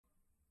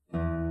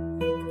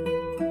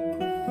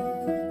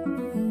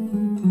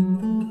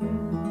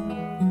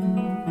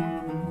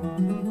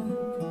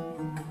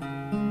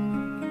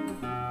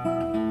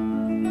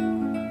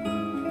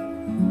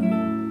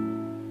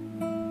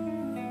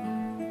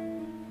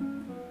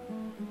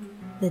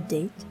The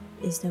date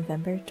is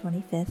November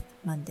 25th,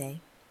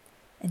 Monday,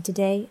 and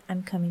today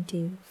I'm coming to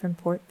you from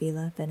Port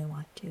Vila,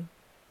 Vanuatu.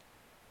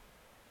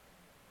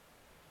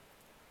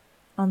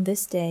 On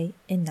this day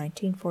in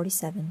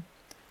 1947,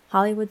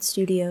 Hollywood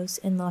Studios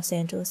in Los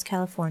Angeles,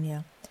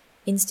 California,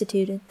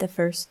 instituted the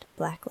first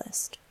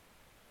blacklist.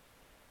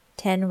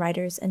 10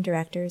 writers and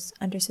directors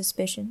under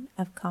suspicion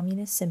of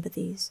communist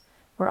sympathies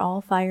were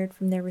all fired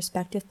from their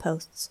respective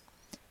posts,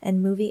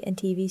 and movie and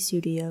TV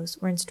studios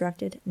were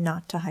instructed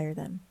not to hire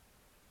them.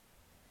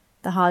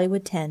 The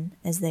Hollywood 10,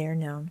 as they are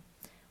known,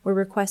 were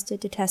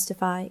requested to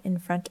testify in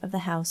front of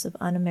the House of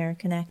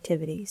Un-American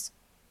Activities.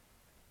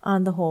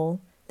 On the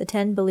whole, the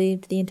 10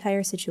 believed the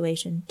entire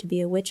situation to be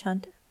a witch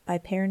hunt by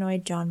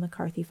paranoid John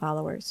McCarthy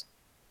followers.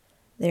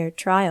 Their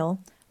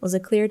trial was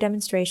a clear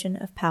demonstration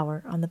of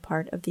power on the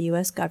part of the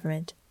U.S.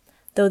 government,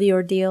 though the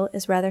ordeal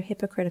is rather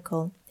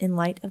hypocritical in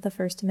light of the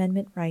First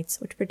Amendment rights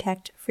which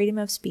protect freedom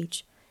of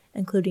speech,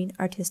 including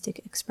artistic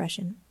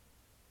expression.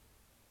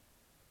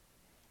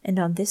 And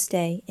on this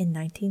day in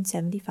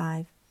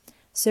 1975,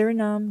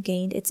 Suriname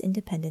gained its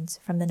independence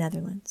from the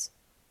Netherlands.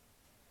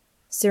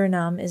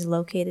 Suriname is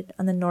located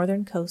on the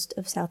northern coast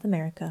of South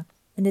America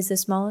and is the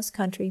smallest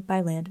country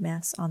by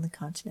landmass on the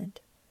continent.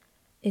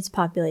 Its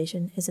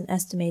population is an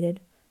estimated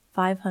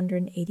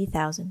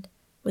 580,000,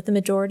 with the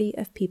majority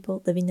of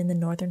people living in the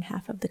northern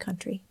half of the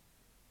country.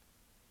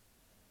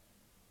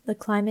 The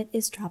climate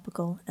is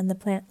tropical and the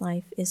plant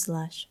life is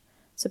lush,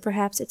 so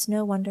perhaps it's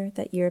no wonder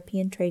that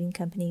European trading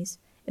companies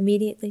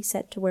immediately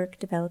set to work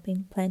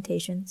developing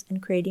plantations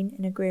and creating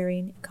an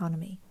agrarian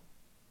economy.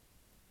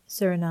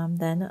 Suriname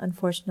then,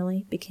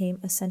 unfortunately, became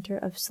a center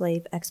of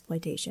slave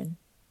exploitation.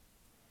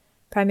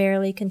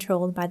 Primarily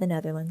controlled by the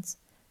Netherlands,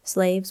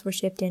 slaves were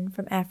shipped in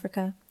from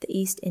Africa, the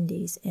East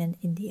Indies, and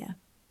India.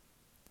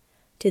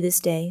 To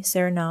this day,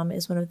 Suriname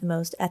is one of the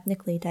most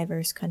ethnically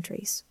diverse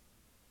countries.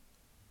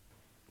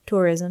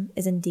 Tourism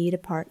is indeed a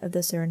part of the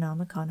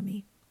Suriname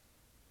economy.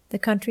 The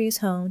country is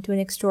home to an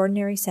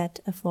extraordinary set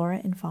of flora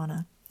and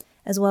fauna,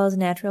 as well as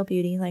natural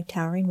beauty like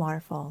towering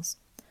waterfalls,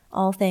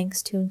 all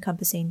thanks to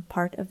encompassing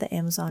part of the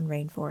Amazon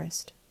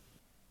rainforest.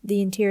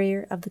 The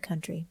interior of the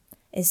country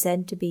is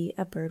said to be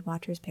a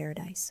birdwatcher's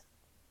paradise.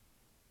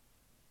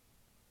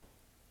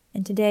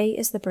 And today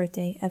is the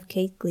birthday of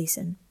Kate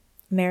Gleason,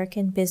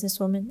 American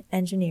businesswoman,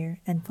 engineer,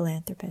 and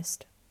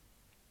philanthropist.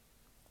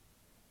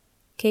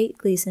 Kate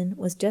Gleason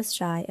was just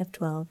shy of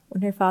 12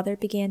 when her father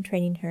began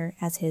training her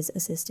as his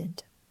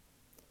assistant.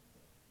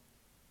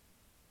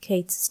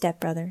 Kate's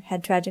stepbrother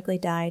had tragically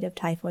died of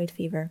typhoid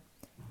fever,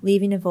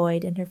 leaving a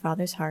void in her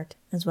father's heart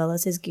as well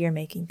as his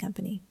gear-making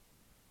company.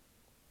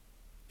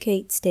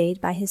 Kate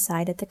stayed by his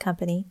side at the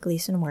company,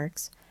 Gleason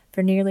Works,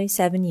 for nearly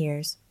 7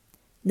 years,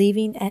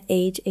 leaving at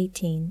age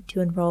 18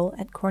 to enroll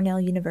at Cornell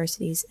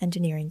University's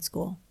engineering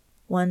school,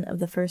 one of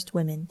the first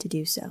women to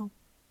do so.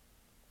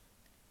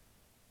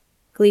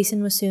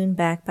 Gleason was soon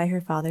back by her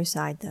father's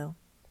side, though.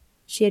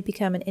 She had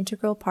become an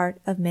integral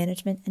part of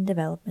management and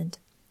development,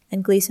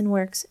 and Gleason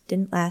Works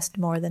didn't last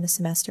more than a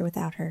semester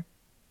without her.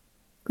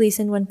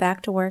 Gleason went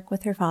back to work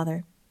with her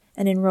father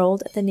and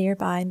enrolled at the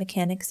nearby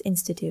Mechanics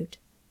Institute,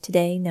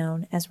 today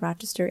known as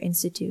Rochester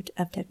Institute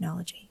of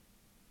Technology.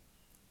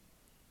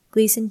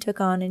 Gleason took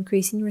on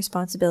increasing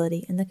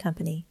responsibility in the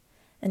company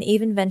and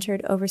even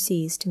ventured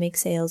overseas to make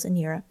sales in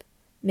Europe,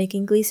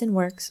 making Gleason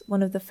Works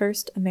one of the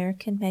first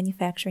American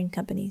manufacturing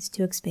companies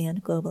to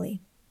expand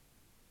globally.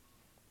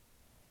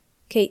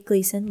 Kate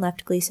Gleason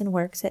left Gleason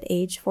Works at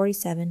age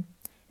 47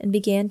 and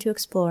began to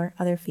explore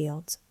other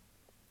fields.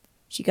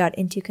 She got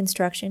into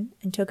construction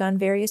and took on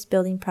various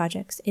building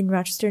projects in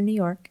Rochester, New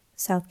York,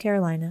 South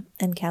Carolina,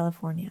 and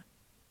California.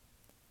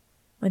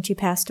 When she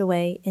passed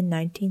away in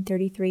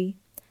 1933,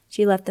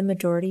 she left the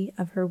majority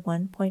of her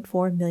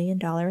 $1.4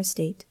 million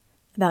estate,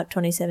 about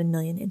 $27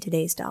 million in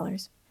today's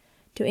dollars,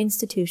 to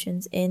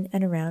institutions in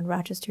and around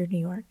Rochester, New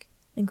York,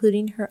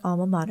 including her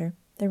alma mater,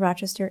 the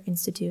Rochester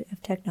Institute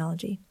of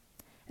Technology,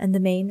 and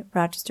the main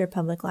Rochester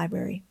Public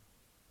Library.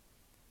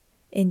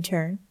 In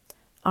turn,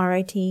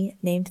 RIT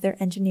named their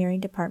engineering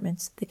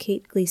departments the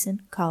Kate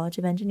Gleason College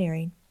of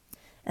Engineering,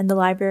 and the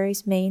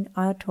library's main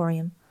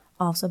auditorium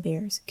also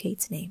bears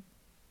Kate's name.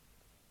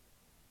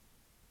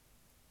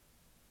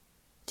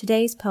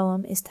 Today's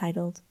poem is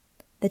titled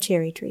The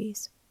Cherry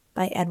Trees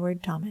by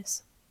Edward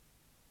Thomas.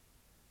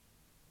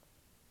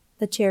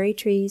 The cherry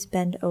trees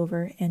bend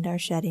over and are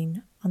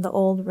shedding on the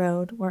old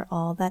road where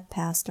all that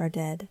passed are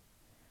dead,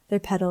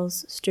 their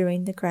petals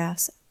strewing the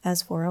grass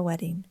as for a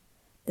wedding,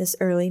 this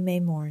early May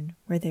morn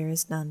where there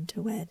is none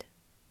to wed.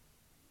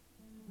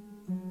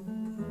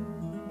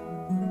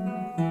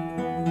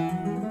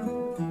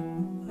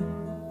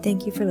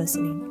 Thank you for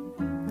listening.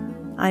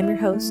 I'm your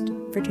host,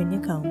 Virginia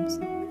Combs,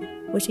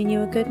 wishing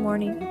you a good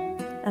morning,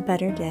 a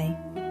better day,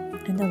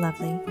 and a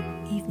lovely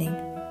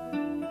evening.